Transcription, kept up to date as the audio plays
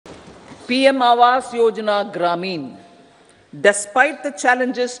PM Awas Yojana Gramin. Despite the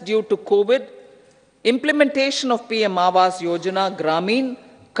challenges due to COVID, implementation of PM Awas Yojana Gramin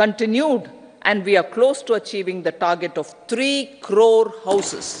continued, and we are close to achieving the target of 3 crore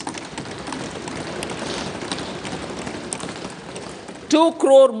houses. 2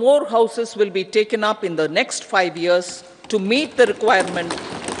 crore more houses will be taken up in the next 5 years to meet the requirement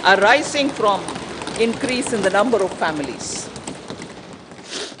arising from increase in the number of families.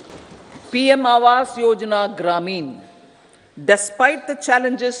 PM Awas Yojana Gramin. Despite the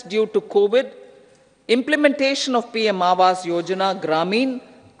challenges due to COVID, implementation of PM Awas Yojana Gramin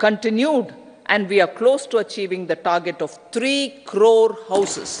continued, and we are close to achieving the target of 3 crore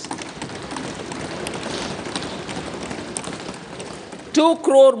houses. 2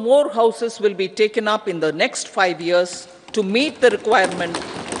 crore more houses will be taken up in the next 5 years to meet the requirement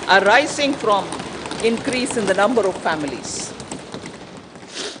arising from increase in the number of families.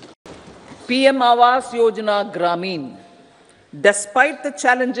 PM Awas Yojana Gramin. Despite the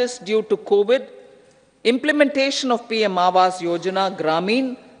challenges due to COVID, implementation of PM Awas Yojana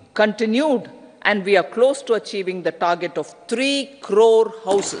Gramin continued, and we are close to achieving the target of 3 crore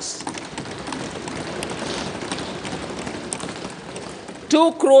houses.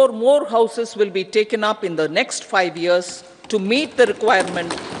 2 crore more houses will be taken up in the next 5 years to meet the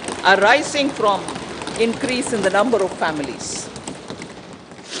requirement arising from increase in the number of families.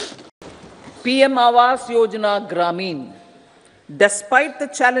 PM Awas Yojana Gramin. Despite the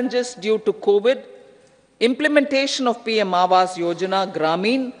challenges due to COVID, implementation of PM Awas Yojana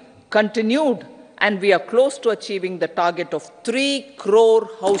Gramin continued, and we are close to achieving the target of 3 crore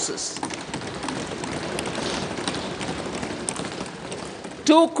houses.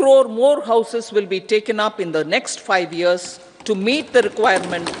 2 crore more houses will be taken up in the next 5 years to meet the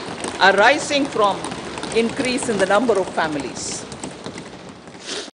requirement arising from increase in the number of families.